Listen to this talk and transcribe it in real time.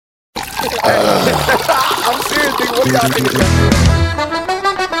I'm serious, nigga. What do y'all think?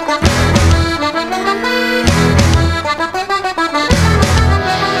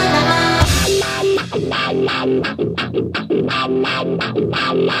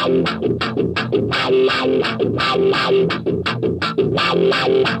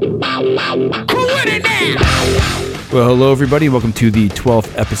 Well, hello, everybody. Welcome to the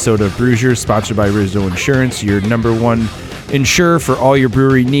 12th episode of Bruisers, sponsored by Rizzo Insurance, your number one insurer for all your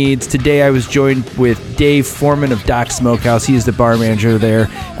brewery needs. Today, I was joined with Dave Foreman of Doc Smokehouse. He is the bar manager there.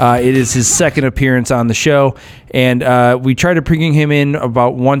 It is his second appearance on the show, and we try to bring him in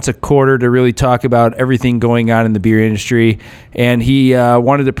about once a quarter to really talk about everything going on in the beer industry. And he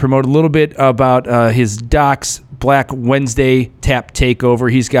wanted to promote a little bit about his Doc's Black Wednesday tap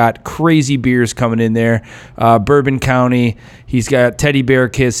takeover. He's got crazy beers coming in there. Bourbon County. He's got Teddy Bear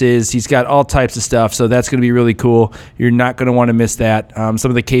Kisses. He's got all types of stuff. So that's going to be really cool. You're not going to want to miss that. Some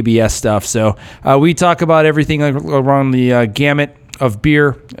of the KBS stuff. So we talk about everything around the gamut of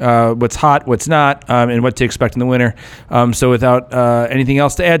beer, what's hot, what's not, and what to expect in the winter. So without anything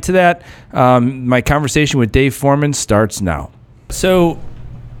else to add to that, my conversation with Dave Foreman starts now. So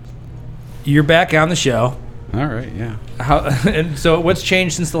you're back on the show. All right, yeah. And so what's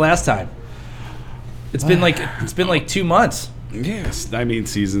changed since the last time? It's been like 2 months. Yes, I mean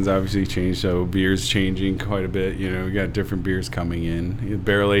seasons obviously change, so beer's changing quite a bit. You know, we got different beers coming in.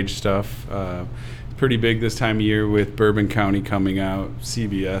 Barrel aged stuff, pretty big this time of year with Bourbon County coming out.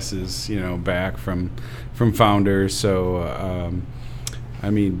 CBS is back from Founders, so I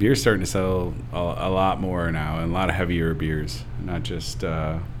mean beer's starting to sell a lot more now, and a lot of heavier beers, not just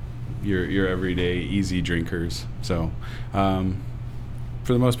your everyday easy drinkers. So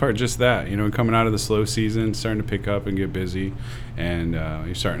for the most part, just that, coming out of the slow season, starting to pick up and get busy, and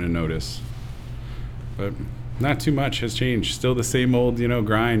you're starting to notice, but not too much has changed. Still the same old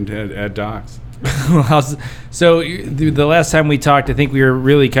grind at Doc's. So the last time we talked, I think we were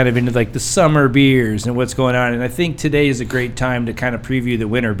really kind of into like the summer beers and what's going on, and I think today is a great time to kind of preview the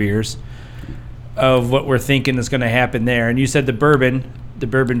winter beers of what we're thinking is going to happen there. And you said the bourbon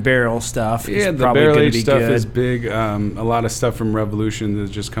barrel stuff is probably going to be good. The barrel aged stuff is big. A lot of stuff from Revolution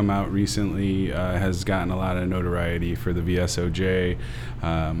that's just come out recently has gotten a lot of notoriety for the VSOJ,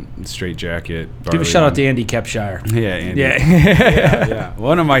 Straight Jacket. Give a shout out to Andy Kepshire. Yeah, Andy. Yeah. Yeah.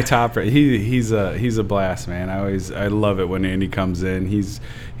 One of my top. He's a blast, man. I love it when Andy comes in. He's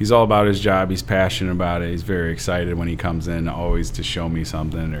all about his job. He's passionate about it. He's very excited when he comes in, always to show me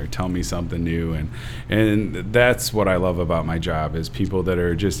something or tell me something new. And that's what I love about my job, is people that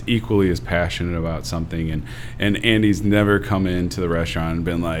are just equally as passionate about something. And Andy's never come into the restaurant and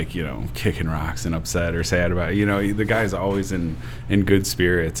been like, kicking rocks and upset or sad about it. The guy's always in good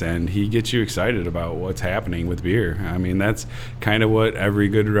spirits, and he gets you excited about what's happening with beer. I mean, that's kind of what every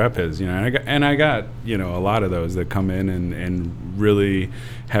good rep is. And I got a lot of those that come in and really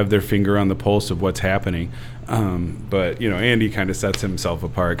have their finger on the pulse of what's happening. But Andy kind of sets himself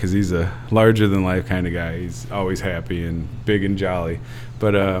apart because he's a larger than life kind of guy. He's always happy and big and jolly.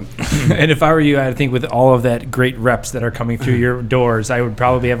 But and if I were you, I think with all of that great reps that are coming through your doors, I would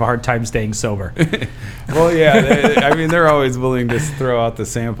probably have a hard time staying sober. Well, yeah, I mean they're always willing to throw out the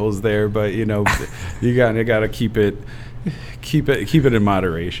samples there, but you got to keep it in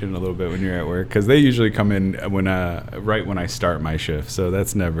moderation a little bit when you're at work, because they usually come in right when I start my shift, so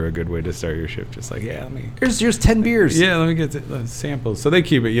that's never a good way to start your shift. Just like, yeah, here's 10 beers. Yeah, let me get the samples. So they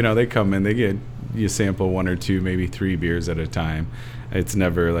keep it. They come in, you sample 1 or 2, maybe 3 beers at a time. It's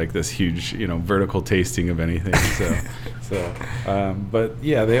never like this huge vertical tasting of anything. But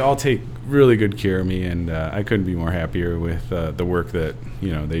yeah, they all take really good care of me, and I couldn't be more happier with the work that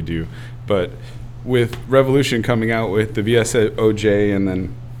they do. But with Revolution coming out with the VSOJ, and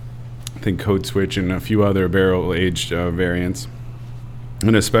then I think Code Switch and a few other barrel-aged variants,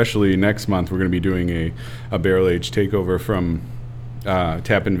 and especially next month we're going to be doing a barrel-aged takeover from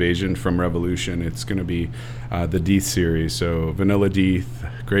Tap Invasion from Revolution. It's going to be the Deeth series, so Vanilla Deeth,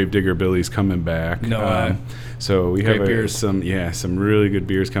 Gravedigger Billy's coming back. So we have some really good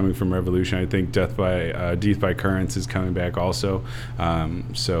beers coming from Revolution. I think Deeth by Currents is coming back also.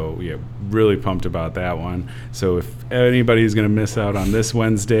 So yeah, really pumped about that one. So if anybody's going to miss out on this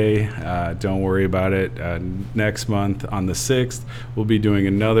Wednesday, don't worry about it. Next month on the 6th, we'll be doing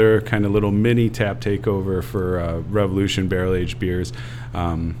another kind of little mini tap takeover for Revolution barrel-aged beers.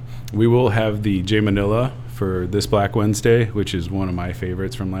 We will have the J Manila for this Black Wednesday, which is one of my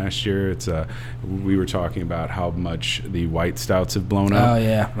favorites from last year. It's we were talking about how much the white stouts have blown up. Oh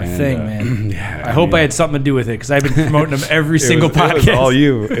yeah, my thing, man. Yeah, I hope I had something to do with it, because I've been promoting them every single podcast. It was all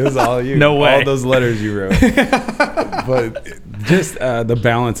you. It was all you. No way. All those letters you wrote. But just the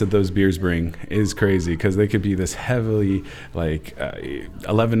balance that those beers bring is crazy because they could be this heavily, like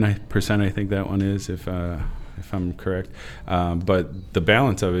 11%, I think that one is, if I'm correct. But the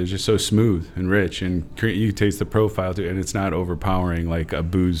balance of it is just so smooth and rich, and you taste the profile too, and it's not overpowering like a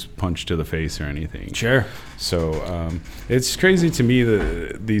booze punch to the face or anything. Sure. So it's crazy to me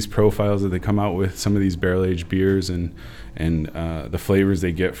these profiles that they come out with, some of these barrel-aged beers, and the flavors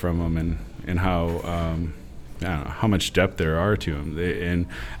they get from them, and how I don't know how much depth there are to them. And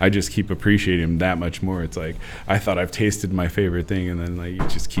I just keep appreciating them that much more. It's like I thought I've tasted my favorite thing, and then like you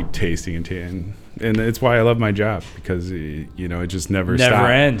just keep tasting and it's why I love my job, because it just never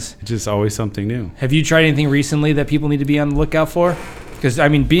ends. It's just always something new. Have you tried anything recently that people need to be on the lookout for? Because I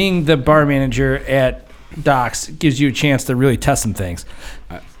mean, being the bar manager at Doc's gives you a chance to really test some things.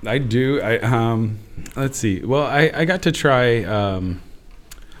 I do. Let's see. Well, I got to try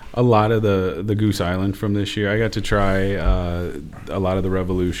a lot of the Goose Island from this year. I got to try a lot of the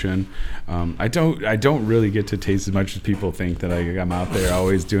Revolution. I don't really get to taste as much as people think that I'm out there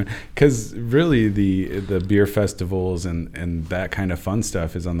always doing, because really the beer festivals and that kind of fun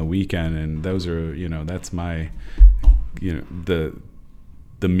stuff is on the weekend, and those are that's my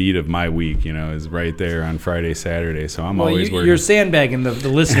the meat of my week, is right there on Friday, Saturday. So I'm always working. You're sandbagging the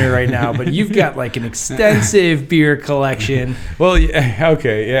listener right now, but you've got like an extensive beer collection. Well, yeah,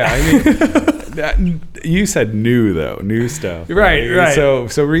 okay, yeah. I mean, you said new stuff. Right.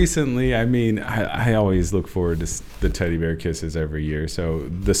 So recently, I mean, I always look forward to the Teddy Bear Kisses every year. So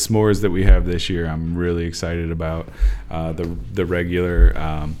the s'mores that we have this year, I'm really excited about. The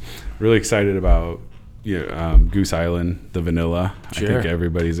regular, really excited about. Goose Island, the vanilla. Sure. I think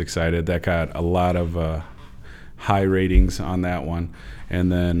everybody's excited. That got a lot of high ratings on that one.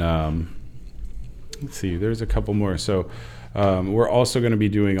 And then let's see, there's a couple more. So we're also going to be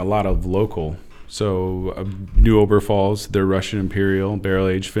doing a lot of local. So New Oberfalls, their Russian Imperial barrel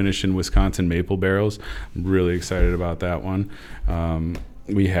aged, finished in Wisconsin maple barrels. I'm really excited about that one.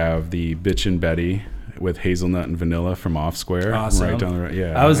 We have the Bitch and Betty with hazelnut and vanilla from Off Square. Awesome. Right down the road.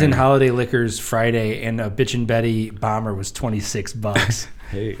 Yeah. I was in Holiday Liquors Friday, and a Bitch and Betty bomber was $26.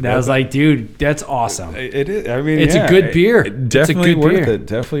 Hey, and I was like, dude, that's awesome. It is. I mean, it's a good beer. Definitely worth it.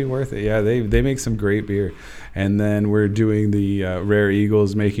 Definitely worth it. Yeah, they make some great beer. And then we're doing the Rare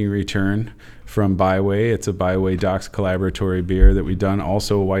Eagles making return from Byway. It's a Byway Doc's collaboratory beer that we've done.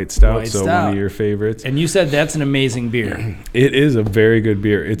 Also a white stout, one of your favorites. And you said that's an amazing beer. It is a very good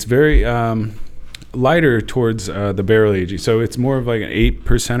beer. It's very lighter towards the barrel aging, so it's more of like an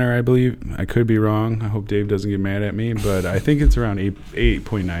 8%er, I believe. I could be wrong. I hope Dave doesn't get mad at me, but I think it's around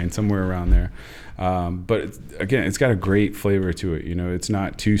 8.9, somewhere around there. But it's got a great flavor to it. It's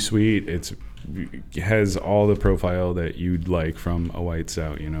not too sweet. It has all the profile that you'd like from a white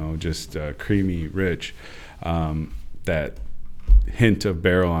stout. Just creamy, rich. That hint of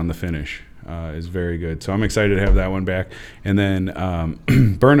barrel on the finish. Is very good. So I'm excited to have that one back. And then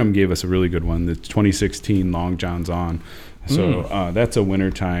Burnham gave us a really good one, the 2016 Long John's On. So that's a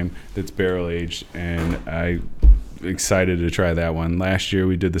wintertime that's barrel aged, and I'm excited to try that one. Last year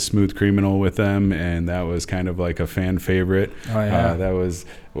we did the Smooth Criminal with them, and that was kind of like a fan favorite. Oh, yeah. That was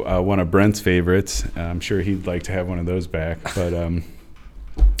one of Brent's favorites. I'm sure he'd like to have one of those back. But I'm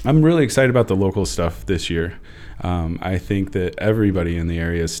really excited about the local stuff this year. I think that everybody in the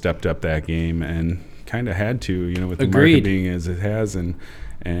area has stepped up that game and kind of had to, with the market being as it has, and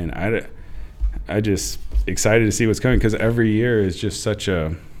I just excited to see what's coming, because every year is just such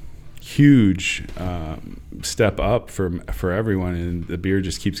a huge step up for everyone, and the beer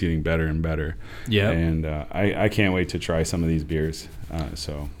just keeps getting better and better. Yeah, and I can't wait to try some of these beers.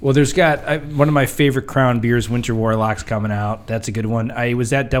 Well, there's one of my favorite Crown beers, Winter Warlock's coming out. That's a good one. I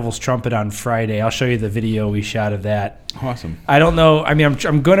was at Devil's Trumpet on Friday. I'll show you the video we shot of that. Awesome. I don't know. I mean,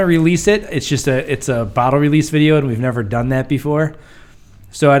 I'm going to release it. It's just it's a bottle release video, and we've never done that before.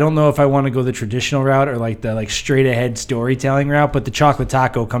 So I don't know if I want to go the traditional route or like the straight ahead storytelling route. But the Chocolate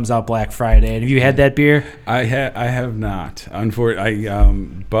Taco comes out Black Friday. And have you had that beer? I have not.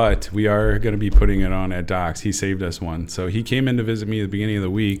 Unfortunately, but we are going to be putting it on at Doc's. He saved us one. So he came in to visit me at the beginning of the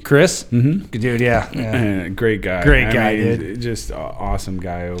week. Chris? Mm-hmm. Good dude, yeah. Great guy. Dude. Just awesome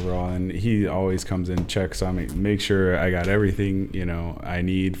guy overall. And he always comes in, checks on me, make sure I got everything I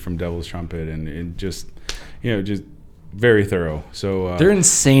need from Devil's Trumpet, and just very thorough. So they're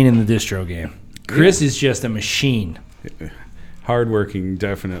insane in the distro game. Chris is just a machine. Hardworking,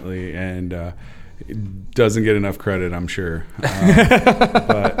 definitely, and doesn't get enough credit, I'm sure.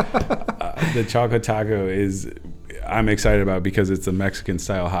 But the Chocolate Taco I'm excited about, because it's a Mexican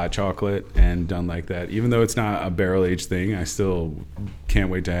style hot chocolate and done like that. Even though it's not a barrel aged thing, I still can't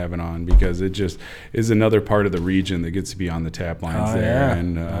wait to have it on because it just is another part of the region that gets to be on the tap lines there. Yeah.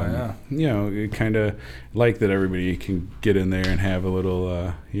 And, it kind of like that everybody can get in there and have a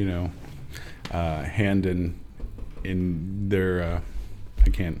little, hand in their, I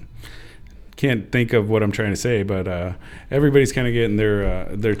can't think of what I'm trying to say, but everybody's kind of getting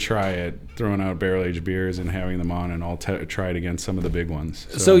their try at throwing out barrel-aged beers and having them on, and I'll try it against some of the big ones.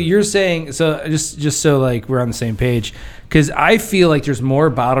 So you're saying, so just so like we're on the same page, because I feel like there's more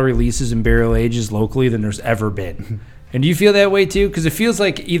bottle releases and barrel ages locally than there's ever been. And do you feel that way too? Because it feels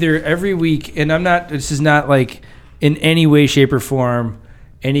like either every week, and this is not like in any way, shape, or form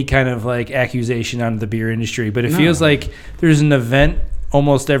any kind of like accusation on the beer industry, but it feels like there's an event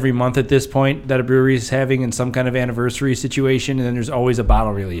almost every month at this point that a brewery is having in some kind of anniversary situation, and then there's always a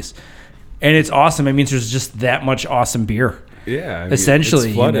bottle release. And it's awesome. It means there's just that much awesome beer. Yeah. Essentially,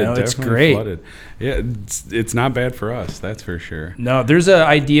 it's flooded, it's great. Flooded. Yeah, it's not bad for us, that's for sure. No, there's an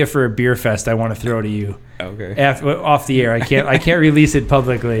idea for a beer fest I want to throw to you. Okay. Off the air. I can't release it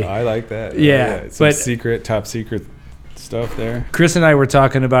publicly. I like that. Yeah. Some but top secret stuff there. Chris and I were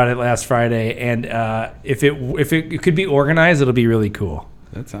talking about it last Friday, and if it could be organized, it'll be really cool.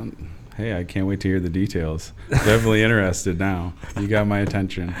 Hey, I can't wait to hear the details. Definitely interested now. You got my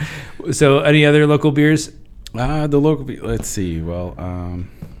attention. So, any other local beers? Let's see. Well,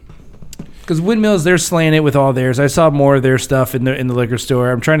 because Windmills, they're slaying it with all theirs. I saw more of their stuff in the liquor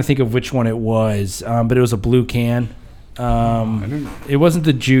store. I'm trying to think of which one it was, but it was a blue can. I don't know. It wasn't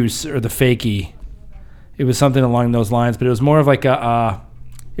the juice or the fakie. It was something along those lines, but it was more of like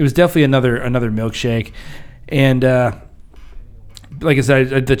it was definitely another milkshake. And like I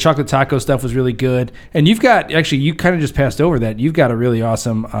said, the chocolate taco stuff was really good. And you kind of just passed over that. You've got a really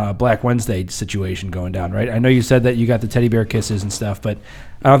awesome Black Wednesday situation going down, right? I know you said that you got the teddy bear kisses and stuff, but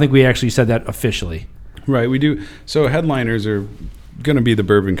I don't think we actually said that officially. Right, we do. So headliners are going to be the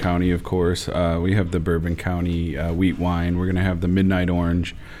Bourbon County, of course. We have the Bourbon County wheat wine. We're going to have the Midnight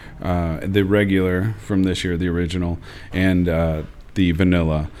Orange, the regular from this year, the original, and the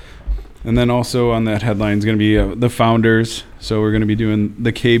vanilla. And then also on that headline is going to be the Founders. So we're going to be doing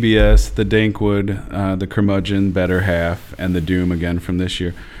the KBS, the Dankwood, the Curmudgeon, Better Half, and the Doom again from this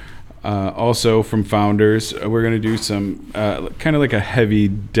year. Also from Founders, we're going to do some kind of like a heavy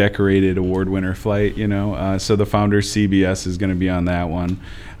decorated award winner flight, So the Founders CBS is going to be on that one.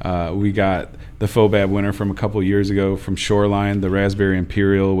 We got the FOBAB winner from a couple years ago from Shoreline, the Raspberry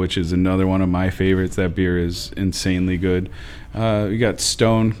Imperial, which is another one of my favorites. That beer is insanely good. We got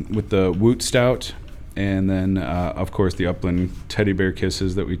Stone with the Woot Stout, and then, of course, the Upland Teddy Bear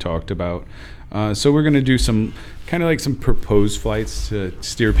Kisses that we talked about. So we're going to do some kind of like some proposed flights to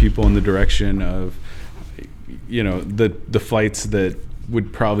steer people in the direction of, the flights that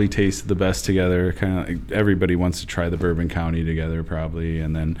would probably taste the best together. Kind of like everybody wants to try the Bourbon County together probably,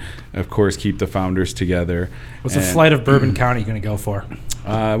 and then, of course, keep the Founders together. What's the flight of Bourbon County going to go for?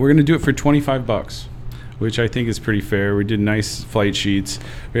 We're going to do it for $25. Which I think is pretty fair. We did nice flight sheets.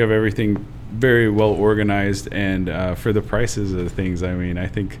 We have everything very well organized, and for the prices of things, I mean, I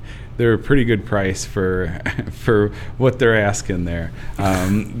think they're a pretty good price for what they're asking there.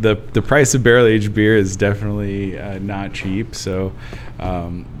 The price of barrel-aged beer is definitely not cheap. So,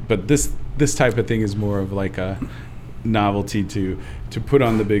 but this type of thing is more of like a novelty to put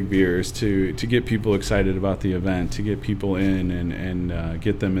on the big beers, to get people excited about the event, to get people in and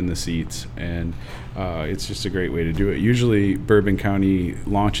get them in the seats, and it's just a great way to do it. Usually Bourbon County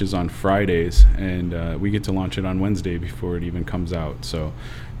launches on Fridays, and we get to launch it on Wednesday before it even comes out, so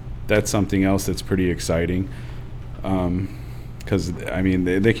that's something else that's pretty exciting. Because, I mean,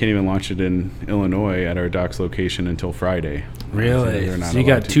 they can't even launch it in Illinois at our Docks location until Friday. Really? So you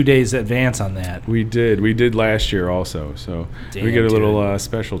got 2 days advance on that. We did last year also. So Damn, we get a little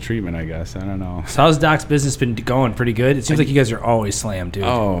special treatment, I guess. I don't know. So how's Doc's business been going? Pretty good? It seems like you guys are always slammed, dude.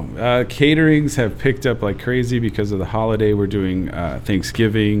 Caterings have picked up like crazy because of the holiday. We're doing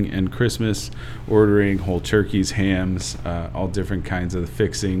Thanksgiving and Christmas, ordering whole turkeys, hams, all different kinds of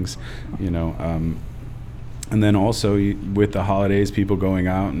fixings, and then also with the holidays, people going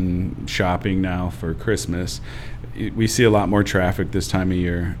out and shopping now for Christmas, we see a lot more traffic this time of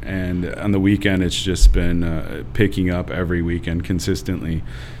year. And on the weekend, it's just been picking up every weekend consistently.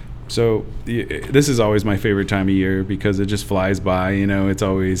 So this is always my favorite time of year because it just flies by. It's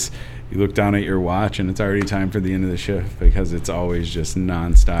always, you look down at your watch and it's already time for the end of the shift because it's always just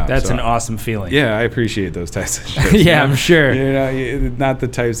nonstop. That's an awesome feeling. Yeah, I appreciate those types of shifts. Yeah, I'm sure. Not the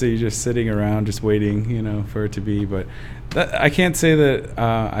types that you're just sitting around just waiting, for it to be. But I can't say that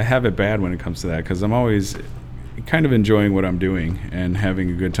I have it bad when it comes to that because I'm always kind of enjoying what I'm doing and having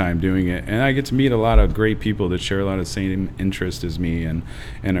a good time doing it. And I get to meet a lot of great people that share a lot of the same interest as me and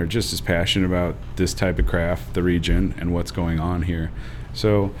are just as passionate about this type of craft, the region, and what's going on here.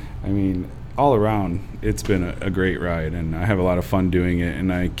 So, I mean, all around, it's been a great ride, and I have a lot of fun doing it,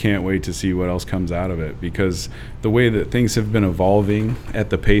 and I can't wait to see what else comes out of it, because the way that things have been evolving at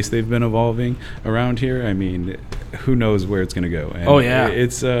the pace they've been evolving around here, I mean, who knows where it's going to go. And Oh, yeah.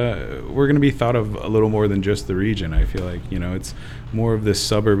 it's we're going to be thought of a little more than just the region. I feel like, it's more of this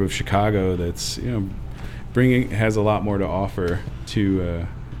suburb of Chicago that's, has a lot more to offer to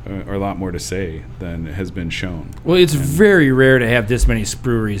or a lot more to say than has been shown. Well, it's very rare to have this many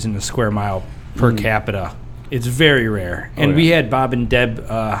breweries in a square mile per capita. It's very rare. And we had Bob and Deb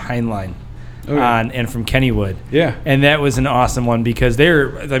Heinlein on, and from Kennywood. Yeah. And that was an awesome one, because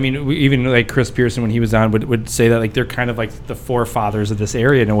even like Chris Pearson, when he was on, would say that like they're kind of like the forefathers of this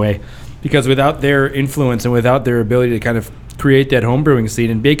area in a way, because without their influence and without their ability to kind of create that homebrewing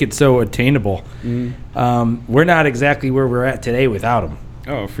scene and make it so attainable, we're not exactly where we're at today without them.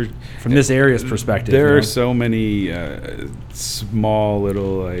 Oh, from this area's perspective, there are so many small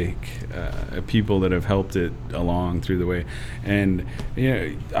little people that have helped it along through the way, and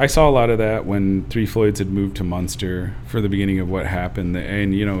I saw a lot of that when Three Floyds had moved to Munster for the beginning of what happened,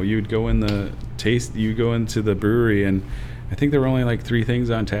 and you'd go into the brewery, and I think there were only like 3 things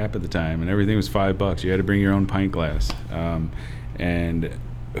on tap at the time, and everything was $5. You had to bring your own pint glass, and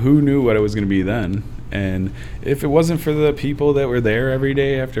who knew what it was going to be then? And if it wasn't for the people that were there every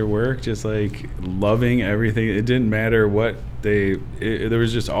day after work, just like loving everything, it didn't matter what there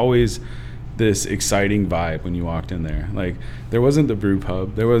was just always this exciting vibe when you walked in there. Like, there wasn't the brew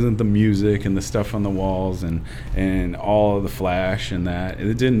pub, there wasn't the music and the stuff on the walls and all of the flash and that.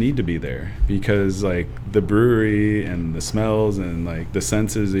 It didn't need to be there, because like the brewery and the smells and like the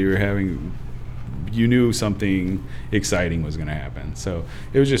senses that you were having, you knew something exciting was going to happen. So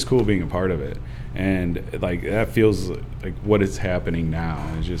it was just cool being a part of it. And like that feels like what is happening now.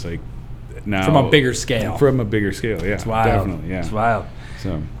 It's just like now from a bigger scale. Yeah, it's wild. Definitely, yeah. It's wild.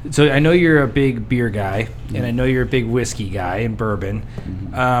 So I know you're a big beer guy, and I know you're a big whiskey guy and bourbon,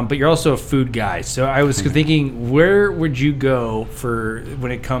 but you're also a food guy. So I was thinking, where would you go for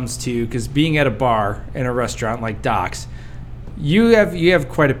when it comes to, because being at a bar and a restaurant like Doc's, you have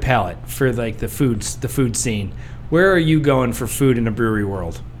quite a palate for like the food scene. Where are you going for food in the brewery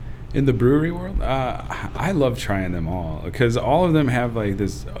world? In the brewery world, I love trying them all, because all of them have like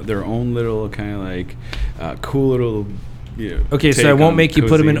their own little kind of like cool little. Okay, so I won't make you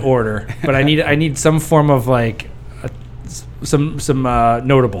put them in order, but I need some form of like some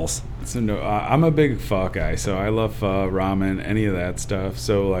notables. So I'm a big pho guy, so I love pho, ramen, any of that stuff.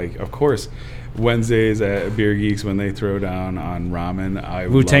 So like, of course, Wednesdays at Beer Geeks, when they throw down on ramen,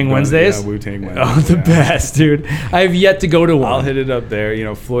 Wu-Tang Wednesdays? Yeah, Wu-Tang Wednesdays. Oh, the best, dude. I have yet to go to one. I'll hit it up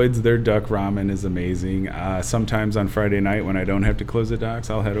there. Floyd's, their duck ramen is amazing. Sometimes on Friday night when I don't have to close the Docks,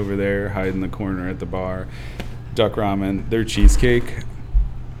 I'll head over there, hide in the corner at the bar. Duck ramen. Their cheesecake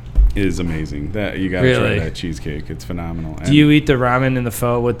is amazing. That you gotta try that cheesecake. It's phenomenal. Do you eat the ramen and the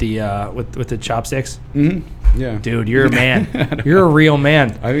pho with the with the chopsticks? Mm-hmm. Yeah, dude, you're a man. You're a real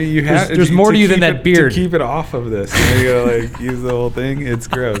man. I mean, you have. There's more to you than that beard. To keep it off of this, you gotta like use the whole thing. It's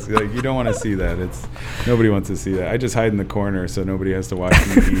gross. Like, you don't want to see that. Nobody wants to see that. I just hide in the corner so nobody has to watch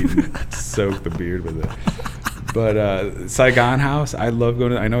me eat and soak the beard with it. But Saigon House, I love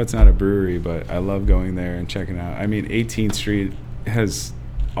going to. I know it's not a brewery, but I love going there and checking out. I mean, 18th Street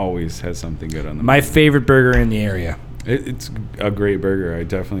always has something good on the My favorite burger in the area. It's a great burger. I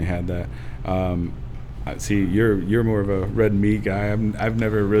definitely had that. See, you're more of a red meat guy. I've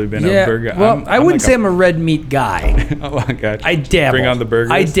never really been a burger. Well, I wouldn't say I'm a red meat guy. Oh, I got you. I dabble. Bring on the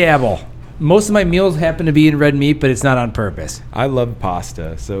burgers. I dabble. Most of my meals happen to be in red meat, but it's not on purpose. I love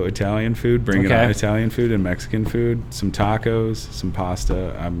pasta. So Italian food, bring it on. Italian food and Mexican food, some tacos, some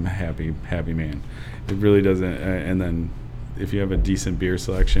pasta. I'm happy man. It really doesn't. And then if you have a decent beer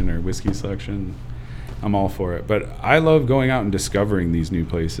selection or whiskey selection, I'm all for it. But I love going out and discovering these new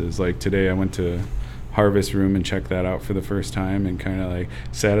places. Like today I went to Harvest Room and checked that out for the first time and kind of like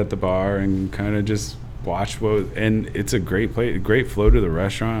sat at the bar and kind of just watched and it's a great place, great flow to the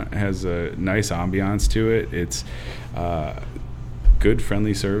restaurant. It has a nice ambiance to it. It's good,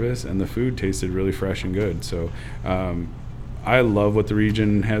 friendly service, and the food tasted really fresh and good. So I love what the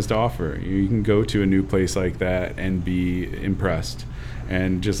region has to offer. You can go to a new place like that and be impressed.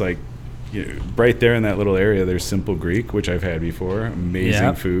 And just like right there in that little area, there's Simple Greek, which I've had before.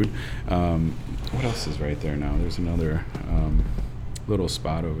 Amazing food. What else is right there now? There's another little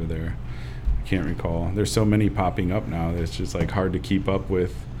spot over there. I can't recall. There's so many popping up now that it's just like hard to keep up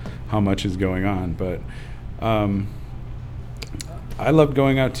with how much is going on. But I loved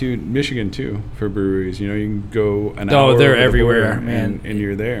going out to Michigan too for breweries. You can go an hour. Oh, they're over the everywhere, border man. and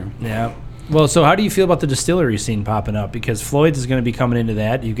you're there. Yeah. Well, so how do you feel about the distillery scene popping up? Because Floyd's is going to be coming into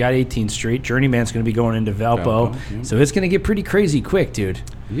that. You've got 18th Street. Journeyman's going to be going into Valpo. Yeah. So it's going to get pretty crazy quick, dude.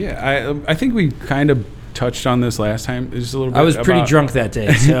 Yeah, I think we kind of touched on this last time. Just a little bit. I was pretty drunk that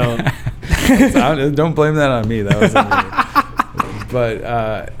day, so don't blame that on me. That was me.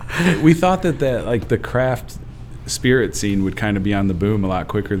 But we thought that like the craft spirit scene would kind of be on the boom a lot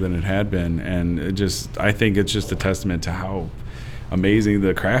quicker than it had been, and I think it's just a testament to how amazing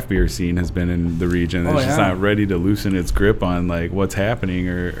the craft beer scene has been in the region. It's just not ready to loosen its grip on like what's happening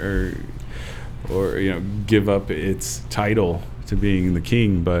or give up its title to being the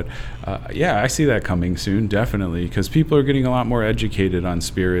king. But I see that coming soon, definitely, because people are getting a lot more educated on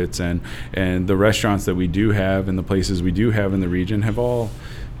spirits, and the restaurants that we do have and the places we do have in the region have all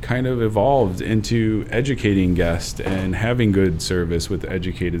kind of evolved into educating guests and having good service with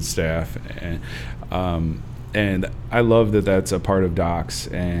educated staff, and I love that that's a part of Doc's,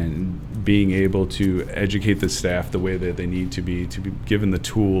 and being able to educate the staff the way that they need to be given the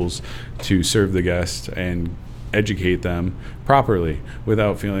tools to serve the guests and educate them properly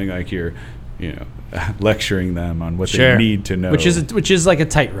without feeling like you're lecturing them on what they need to know, which is like a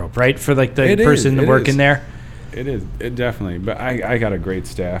tightrope, right, for like the person working there. It is. It definitely. But I got a great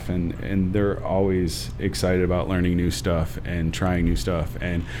staff, and they're always excited about learning new stuff and trying new stuff.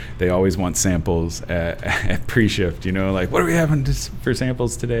 And they always want samples at pre-shift, like, what are we having for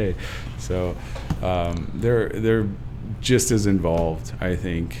samples today? So they're just as involved, I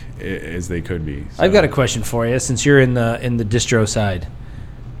think, as they could be. So. I've got a question for you, since you're in the distro side.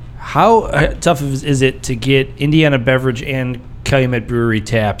 How tough is it to get Indiana Beverage and Calumet Brewery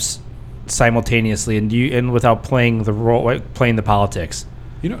taps simultaneously, and without playing the politics?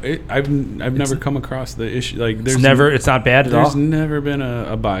 I've never come across the issue. Like, it's not bad at all. There's never been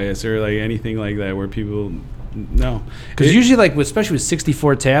a bias or like anything like that where people. No, because usually, especially with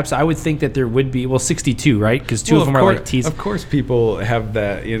 64 taps, I would think that there would be 62, right? Because two of them are like teas. Of course, people have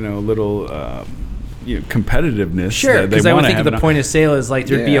that little competitiveness. Sure, because I would think the point of sale is like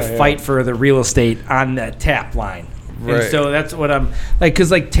there'd be a fight for the real estate on that tap line. Right. And so that's what I'm like, because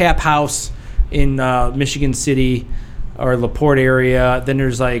like Tap House in Michigan City or LaPorte area, then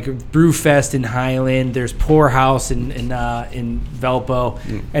there's like Brewfest in Highland, there's Poorhouse in Valpo,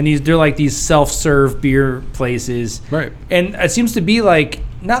 and they're like these self-serve beer places, right? And it seems to be like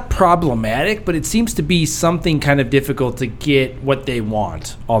not problematic, but it seems to be something kind of difficult to get what they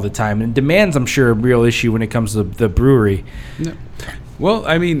want all the time, and demand's, I'm sure, a real issue when it comes to the brewery. No. Well,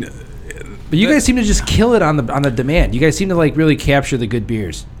 I mean. But you guys seem to just kill it on the demand. You guys seem to like really capture the good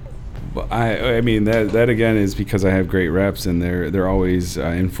beers. Well, I mean that again is because I have great reps, and they're always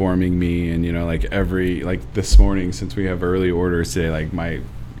informing me, and like this morning, since we have early orders today, like my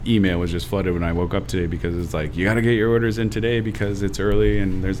email was just flooded when I woke up today, because it's like, you got to get your orders in today because it's early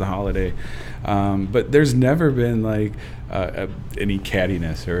and there's the holiday. But there's never been like any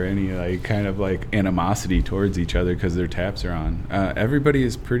cattiness or any like kind of like animosity towards each other because their taps are on. Everybody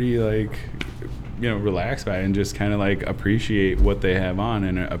is pretty like relaxed by it and just kind of like appreciate what they have on,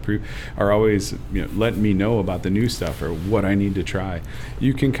 and are always letting me know about the new stuff or what I need to try.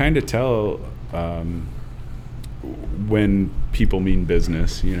 You can kind of tell when people mean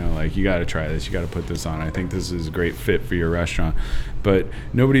business, like, you got to try this, you got to put this on. I think this is a great fit for your restaurant. But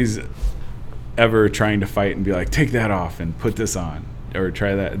nobody's ever trying to fight and be like, take that off and put this on or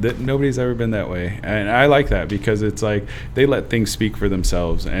try that. Nobody's ever been that way. And I like that, because it's like they let things speak for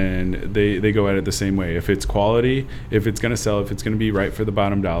themselves, and they go at it the same way. If it's quality, if it's going to sell, if it's going to be right for the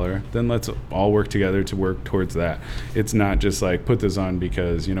bottom dollar, then let's all work together to work towards that. It's not just like, put this on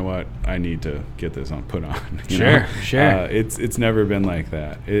because, you know what, I need to get this on, put on. Sure. It's never been like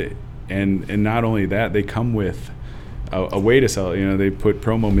that. And not only that, they come with a way to sell it. They put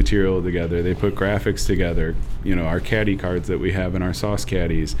promo material together, they put graphics together, our caddy cards that we have in our sauce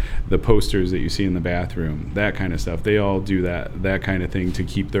caddies, the posters that you see in the bathroom, that kind of stuff. They all do that kind of thing to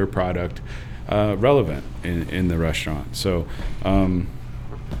keep their product relevant in the restaurant. So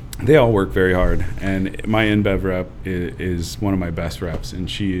they all work very hard, and my InBev rep is one of my best reps,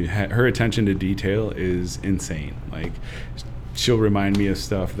 and her attention to detail is insane. Like, she'll remind me of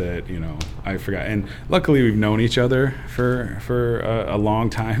stuff that I forgot, and luckily we've known each other for a long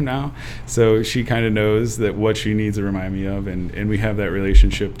time now, so she kind of knows that what she needs to remind me of, and we have that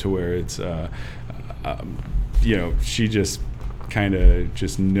relationship to where it's she just kind of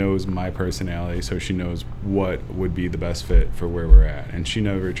just knows my personality, so she knows what would be the best fit for where we're at, and she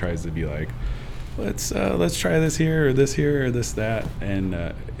never tries to be like, let's try this here or this that,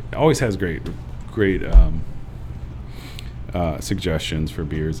 and always has great great suggestions for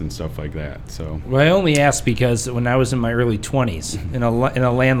beers and stuff like that. So, Well, I only asked because when I was in my early 20s, in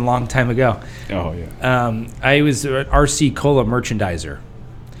a land long time ago, oh yeah, I was an RC Cola merchandiser.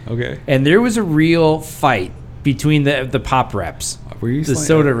 okay. And there was a real fight between the pop reps, Were you the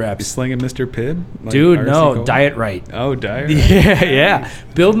soda you reps. slinging Mr. Pibb? Like Dude, RC no, Cola? Diet Right. Oh, Diet. Yeah.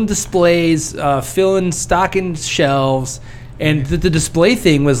 Building displays, filling, stocking shelves. And the display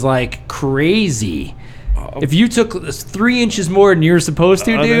thing was like crazy. If you took 3 inches more than you're supposed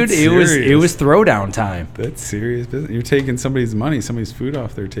to, Oh, dude, that's it was serious. throwdown time. That's serious business. You're taking somebody's money, somebody's food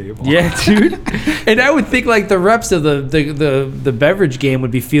off their table. Yeah, dude. And I would think like the reps of the beverage game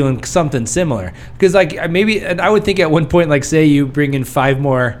would be feeling something similar because like and I would think at one point like say you bring in 5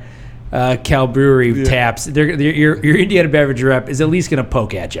 more Cal Brewery taps, your Indiana beverage rep is at least gonna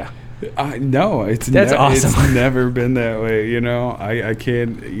poke at you. No, That's awesome. It's never been that way. You know, I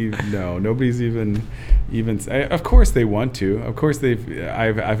can't. Nobody's even. Of course they want to. Of course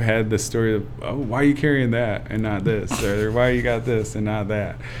I've had the story of, oh, why are you carrying that and not this, or why you got this and not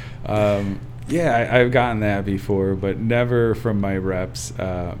that. Yeah, I've gotten that before, but never from my reps.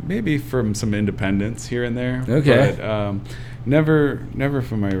 Maybe from some independents here and there. Okay. But never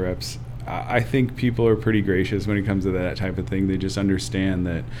from my reps. I think people are pretty gracious when it comes to that type of thing. They just understand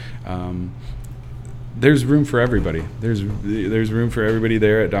that there's room for everybody. There's room for everybody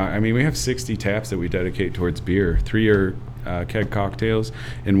there at Doc. I mean, we have 60 taps that we dedicate towards beer. 3 are keg cocktails,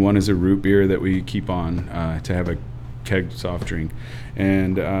 and 1 is a root beer that we keep on to have a keg soft drink.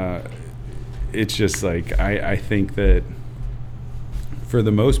 And it's just like I think that for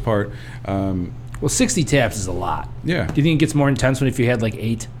the most part, Well, 60 taps is a lot. yeah. Do you think it gets more intense when if you had like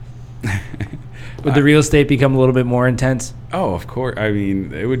 8? Would the real estate become a little bit more intense? Oh, of course. I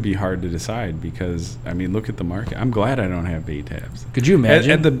mean, it would be hard to decide because, I mean, look at the market. I'm glad I don't have 8 tabs. Could you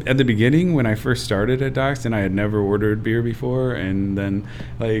imagine? At the beginning, when I first started at Doc's, and I had never ordered beer before, and then,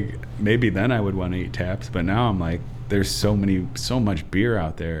 like, maybe then I would want 8 taps, but now I'm like, there's so much beer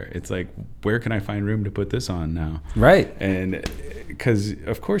out there. It's like, where can I find room to put this on now? Right. And because,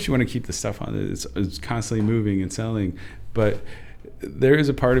 of course, you want to keep the stuff on. It's constantly moving and selling, but there is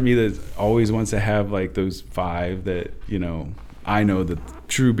a part of me that always wants to have like those 5 that, you know, I know that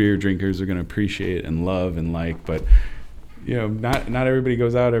true beer drinkers are going to appreciate and love and like, but you know, not everybody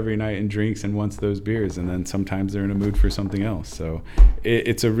goes out every night and drinks and wants those beers, and then sometimes they're in a mood for something else. So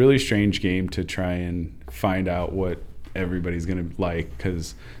it's a really strange game to try and find out what everybody's going to like,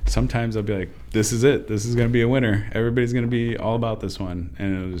 because sometimes I'll be like, this is it, this is going to be a winner, everybody's going to be all about this one,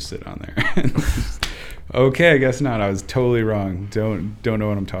 and it'll just sit on there. Okay, I guess not. I was totally wrong. Don't know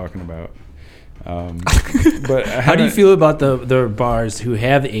what I'm talking about. But How do you feel about the bars who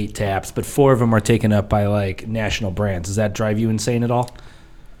have 8 taps, but 4 of them are taken up by like national brands? Does that drive you insane at all?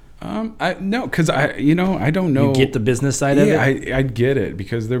 No, because I don't know. You get the business side of it? Yeah, I get it,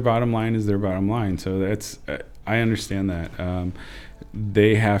 because their bottom line is their bottom line. So that's I understand that.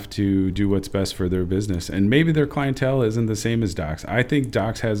 They have to do what's best for their business, and maybe their clientele isn't the same as Doc's. I think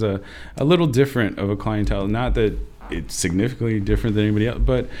Doc's has a little different of a clientele. Not that it's significantly different than anybody else,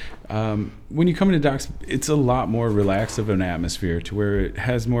 but when you come into Doc's, it's a lot more relaxed of an atmosphere, to where it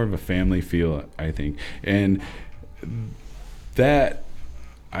has more of a family feel, I think, and that,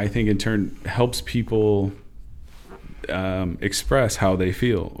 I think, in turn helps people express how they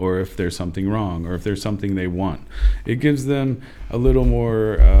feel, or if there's something wrong, or if there's something they want. It gives them a little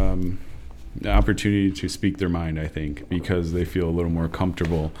more opportunity to speak their mind, I think, because they feel a little more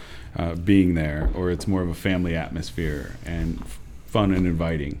comfortable being there, or it's more of a family atmosphere and fun and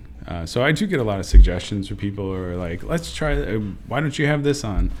inviting. So I do get a lot of suggestions for people who are like, let's try, why don't you have this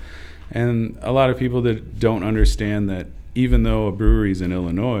on? And a lot of people that don't understand that even though a brewery's in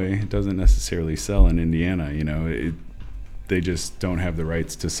Illinois, it doesn't necessarily sell in Indiana. You know, they just don't have the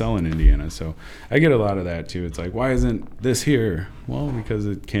rights to sell in Indiana. So I get a lot of that too. It's like, why isn't this here? Well, because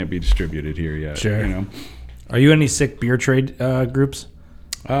it can't be distributed here yet. Sure. You know. Are you in any sick beer trade groups?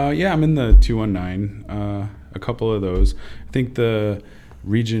 Yeah, I'm in the 219. A couple of those. I think the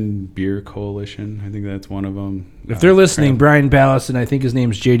Region Beer Coalition, I think that's one of them. If they're listening, Brian Ballas and I think his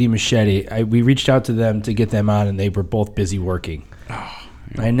name's JD Machete, we reached out to them to get them on, and they were both busy working. Oh,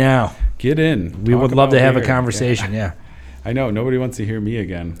 I know. Get in. We Talk would love to about have a beer. conversation, yeah. I know. Nobody wants to hear me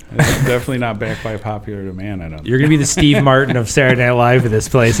again. It's definitely not backed by popular demand, I don't You're going to be the Steve Martin of Saturday Night Live at this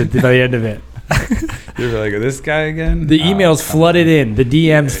place by the end of it. You're like, this guy again? The emails flooded in. The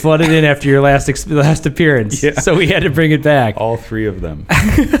DMs flooded in after your last appearance. Yeah. So we had to bring it back. All 3 of them.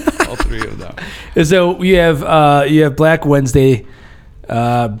 All 3 of them. So you have Black Wednesday,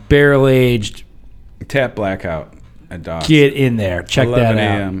 barrel aged. Tap Blackout. at Doc's. Get in there. Check that 11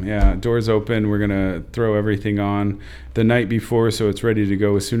 out. a.m. Yeah, doors open. We're going to throw everything on the night before so it's ready to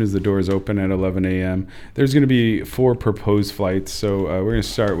go as soon as the doors open at 11 a.m. There's going to be 4 proposed flights. So we're going to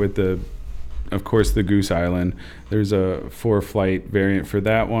start with of course, the Goose Island. There's a 4-flight variant for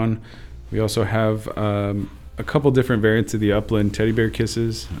that one. We also have a couple different variants of the Upland Teddy Bear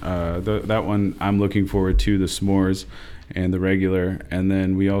Kisses. That one I'm looking forward to, the s'mores and the regular. And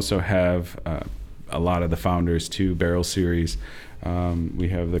then we also have a lot of the Founders too, Barrel Series. We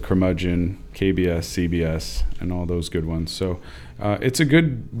have the Curmudgeon, KBS, CBS, and all those good ones. So it's a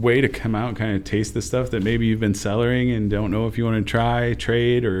good way to come out and kind of taste the stuff that maybe you've been cellaring and don't know if you want to try,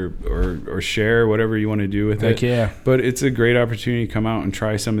 trade, or share, whatever you want to do with it. Heck yeah. But it's a great opportunity to come out and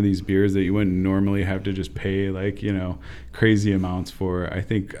try some of these beers that you wouldn't normally have to just pay crazy amounts for. I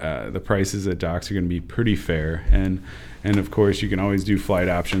think the prices at Doc's are going to be pretty fair. And of course, you can always do flight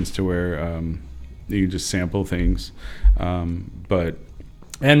options to where you can just sample things. But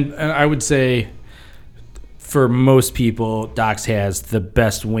I would say for most people, Doc's has the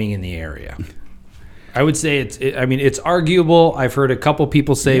best wing in the area. I would say it's arguable. I've heard a couple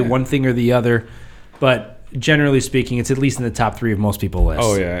people say one thing or the other, but generally speaking, it's at least in the top 3 of most people's lists.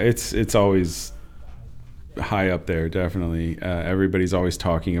 Oh yeah, it's always high up there, definitely. Everybody's always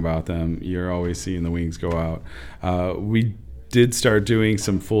talking about them. You're always seeing the wings go out. We did start doing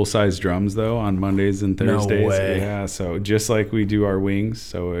some full-size drums though on Mondays and Thursdays. No way. Yeah, so just like we do our wings.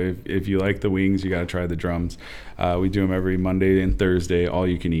 So if you like the wings, you got to try the drums. We do them every Monday and Thursday, all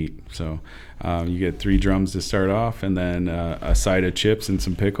you can eat. So you get 3 drums to start off, and then a side of chips and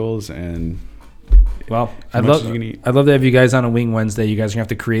some pickles, and well, as much as you can eat. I'd love to have you guys on a wing Wednesday. You guys are going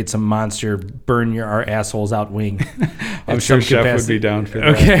to have to create some monster burn our assholes out wing. I'm sure Chef would be down for that.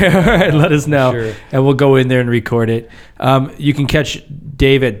 Okay, all right, let us know. Sure. And we'll go in there and record it. You can catch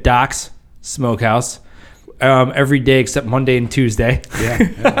Dave at Doc's Smokehouse every day except Monday and Tuesday.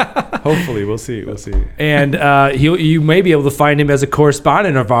 Yeah. Hopefully, we'll see. And you may be able to find him as a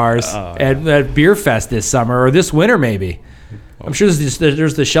correspondent of ours at Beer Fest this summer or this winter maybe. I'm sure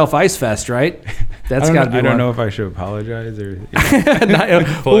there's the Shelf Ice Fest, right? That's got to be I don't one. know if I should apologize or.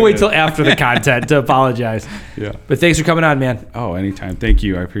 We'll wait till after the content to apologize. Yeah. But thanks for coming on, man. Oh, anytime. Thank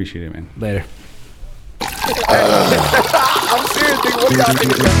you. I appreciate it, man. Later. I'm serious, nigga. What do y'all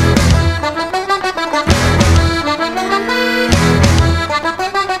think of that?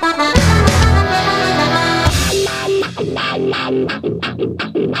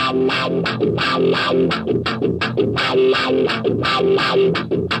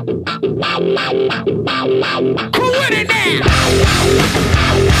 Who with it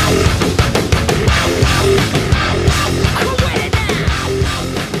now?